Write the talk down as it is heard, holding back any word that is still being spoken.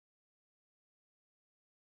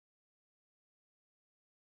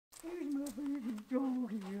Here's my baby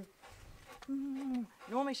dog here.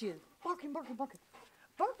 Normally she is barking, barking, barking.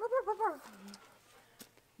 Bark, bark, bark, bark, bark.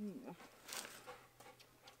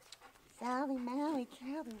 Sally, Mally,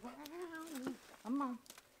 Callie, Wowie. Come on.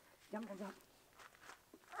 Jump, jump, jump.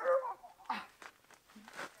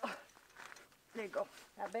 There you go.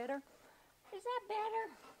 That better? Is that better?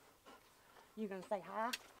 You gonna say hi?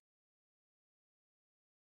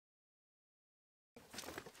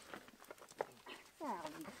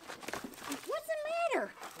 Sally, what's the matter?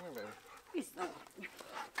 You so.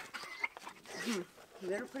 You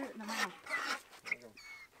better put it in the mouth.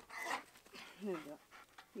 There you go.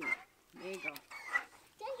 Here. There you go.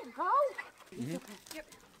 There you go. Yep.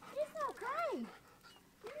 It's okay.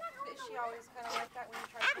 Is she always kind of like that when you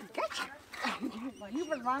try to put Gotcha. like You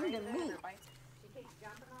belong to afraid of me. it or bites? She keeps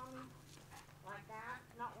jumping on me like that,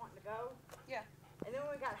 not wanting to go. Yeah. And then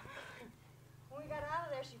when we got out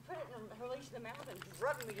of there, she put it in her leash in the mouth and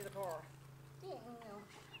drugged me to the car.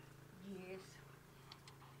 Yes.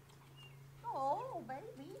 Oh,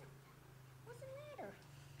 baby. What's the matter?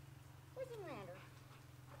 What's the matter?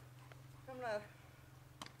 Come love.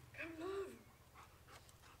 Come love.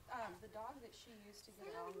 The dog that she used to get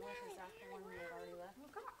along with, is that the one that already left?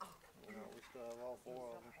 Well, come on. No, we still have all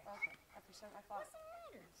four of them. Okay. After some, I thought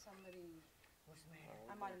somebody. What's the matter?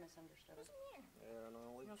 I might have misunderstood it. Yeah,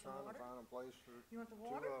 no, we're You want some trying to water? find a place for You want the two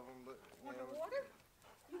water? of them, but You want yeah, the water?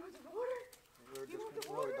 You want the water? we're You want the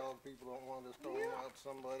just really water? dog people don't want to just throw them out to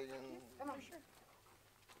somebody and Come on, sure.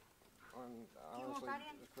 honestly, that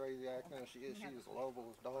in? as crazy acting as she is the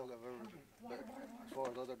lowest dog I've ever, Water, but water, as far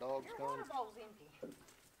as other dogs Your come, water bowl's empty.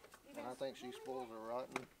 and I think she spoils her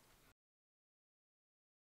rotten.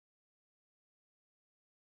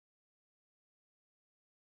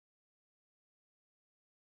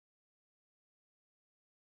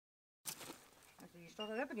 So you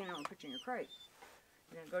start it up again and put you in your crate.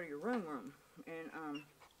 And then go to your room. And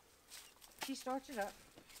she starts it up.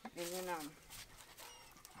 And then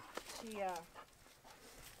she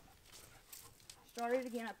started it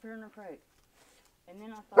again, I put her in her crate. And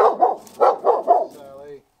then I thought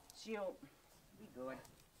Sally, she'll be good.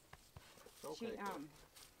 it's okay.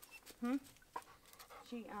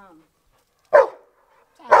 She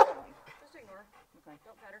Sally. Just ignore her. Okay.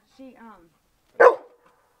 Don't pet her.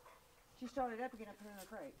 She started up again, I put her in her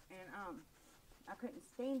crate. And I couldn't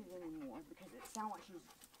stand it anymore because it sounded like she was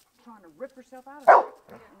trying to rip herself out of it.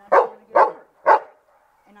 And I didn't want to get hurt.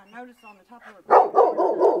 And I noticed on the top of her crate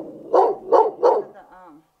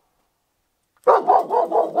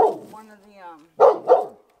one of the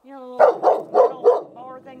you know, the little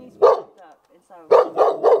bar thingies popped up. And so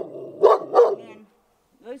then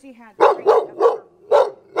Lucy had 3 of her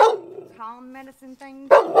calm medicine things.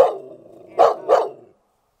 And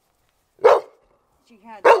she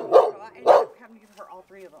had, so I ended up having to give her all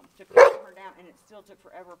 3 of them to calm her down, and it still took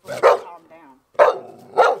forever for her to calm down.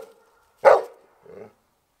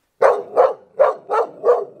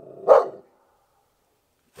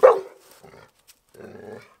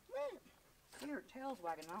 See her tail's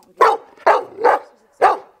wagging, I don't get it.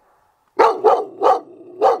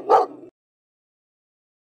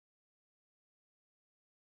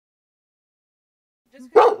 Just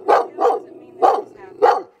because you pet him doesn't mean that he's happy.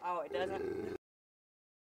 Oh, it doesn't?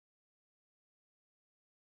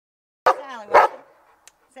 Sally, wait.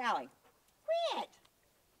 Sally, quit.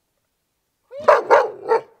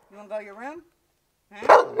 Quit. You want to go to your room?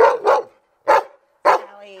 Huh?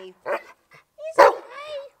 Sally. It's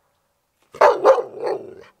okay.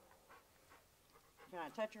 Can I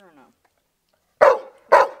touch her or no?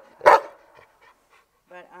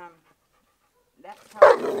 But, that's how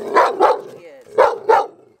she is.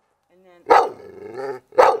 And then,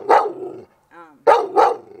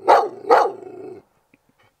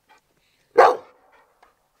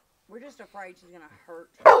 we're just afraid she's gonna hurt.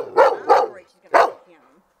 I'm afraid she's gonna hurt him.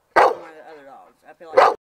 One of the other dogs. I feel like.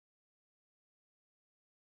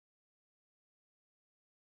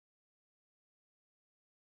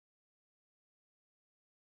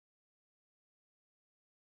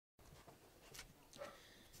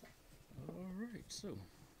 Alright, so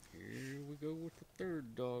here we go with the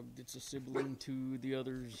third dog that's a sibling to the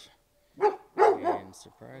others. And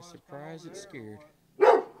surprise, surprise, it's scared.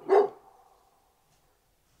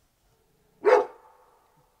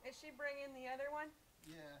 Is she bringing the other one?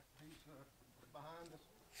 Yeah, he's behind us.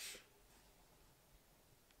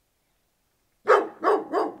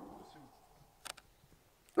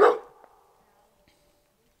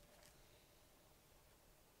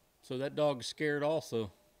 So that dog's scared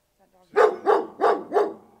also.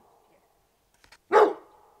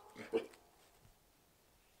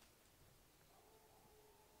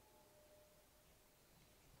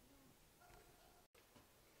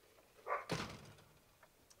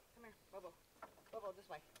 Go this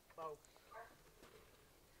way. Bo.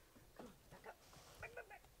 Come on, back up. Back, back,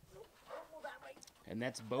 back. Nope. Go that way. And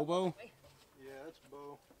that's Bobo. Yeah, that's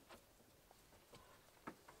Bo.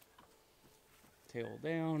 Tail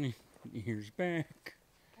down, ears back.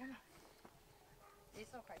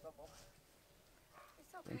 It's okay, Bobo.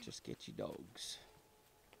 It's okay. Bunch of sketchy dogs.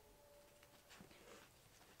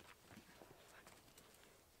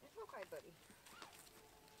 It's okay, buddy.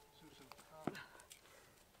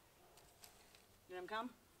 Let him come.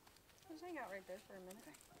 Just hang out right there for a minute.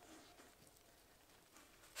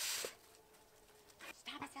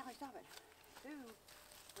 Stop it, Sally, stop it. Sue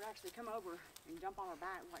would actually come over and jump on her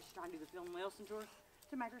back like she's trying to do the Phil Wilson to her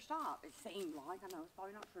to make her stop. It seemed like. I know it's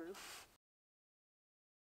probably not true.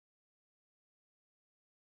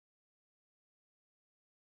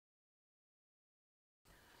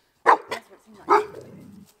 That's what it seemed like.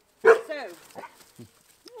 Sue.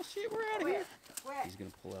 Oh shit, we're out of here. Quit. He's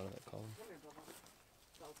gonna pull out of that collar. Come here, Bubba.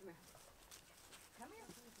 Bo, come here. Come here.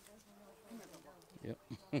 Yep.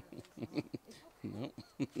 Nope.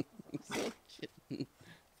 Shit.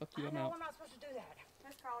 Fuck you, I I'm know out. I'm not supposed to do that.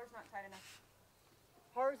 His collar's not tight enough.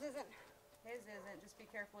 Hers isn't. His isn't. Just be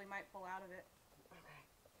careful. He might pull out of it. Okay.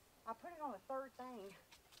 I put it on the third thing.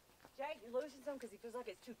 Jake, you're losing some because he feels like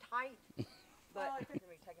it's too tight. But Well, let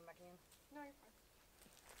me take him back in. No, you're fine.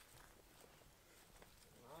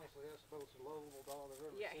 Honestly, that's the most lovable dog I've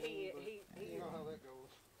ever Yeah, seen. but he you know how that goes.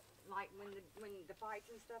 like when the fights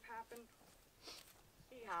and stuff happen,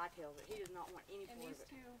 he hightails it. He does not want any And part these of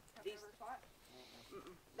it. two have These- never fought.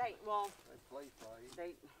 They well, They play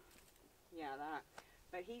fight. yeah, that.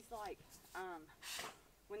 But he's like,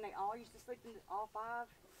 when they all used to sleep in all five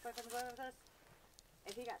sleep in the bed with us.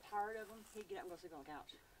 If he got tired of them, he'd get up and go sleep on the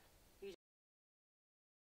couch.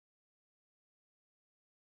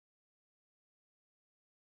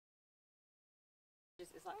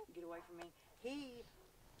 It's like, get away from me. He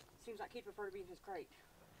seems like he'd prefer to be in his crate.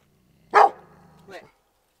 Quit.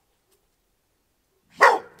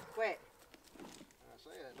 Quit. I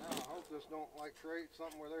say it now. I hope this don't like create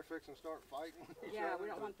something where they're fixing to start fighting. with each Yeah, other, we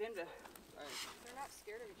don't but, want them to. Hey, They're not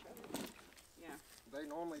scared of each other. Yeah, they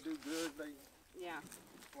normally do good. They, yeah.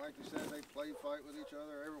 like you said, they play fight with each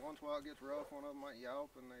other. Every once in a while it gets rough. One of them might yelp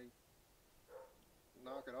and they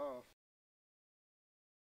knock it off.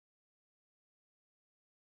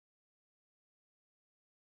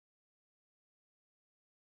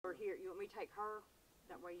 Or here, you want me to take her?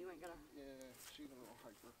 That way you ain't gonna. Yeah, she's a little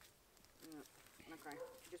hyper. Yeah. Okay.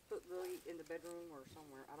 Just put Willie in the bedroom or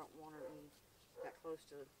somewhere. I don't want her that close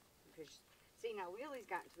to. Because see now Willie's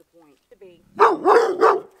gotten to the point to be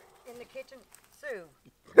in the kitchen. Sue,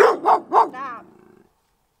 stop.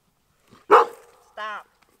 Stop.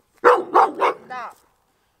 Stop.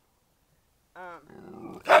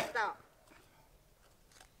 Stop.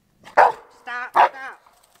 Stop. Stop.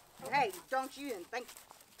 Hey, don't you even think.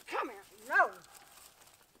 Come here. No.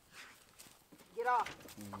 Get off.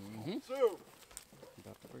 Mm-hmm. Sue!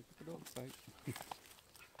 About to break up a dog fight.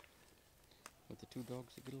 With the two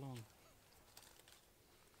dogs that get along.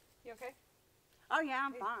 You okay? Oh yeah,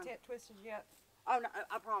 I'm His fine. tit twisted yet. Oh no,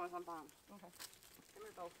 I promise I'm fine. Okay. Come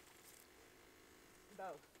here, Bo.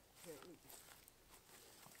 Bo. Here, eat.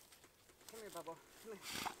 Come here, Bubba. Come here.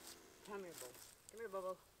 Come here, Bo. Come here,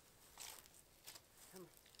 Bubba. Come on.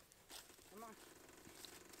 Come on.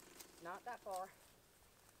 Not that far.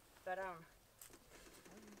 But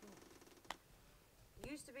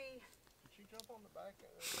used to be. Did she jump on the back?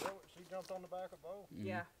 She jumped on the back of Bo. Mhm.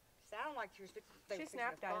 Yeah. Sounded like she was fixing. They She were fixing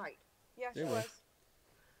snapped to at him. fight. Yeah, she They were. was.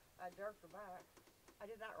 I jerked her back. I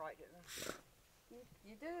did that right, didn't I?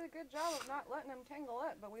 You did a good job of not letting them tangle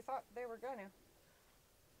up, but we thought they were gonna.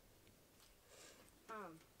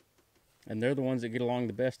 And they're the ones that get along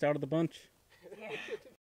the best out of the bunch? Yeah.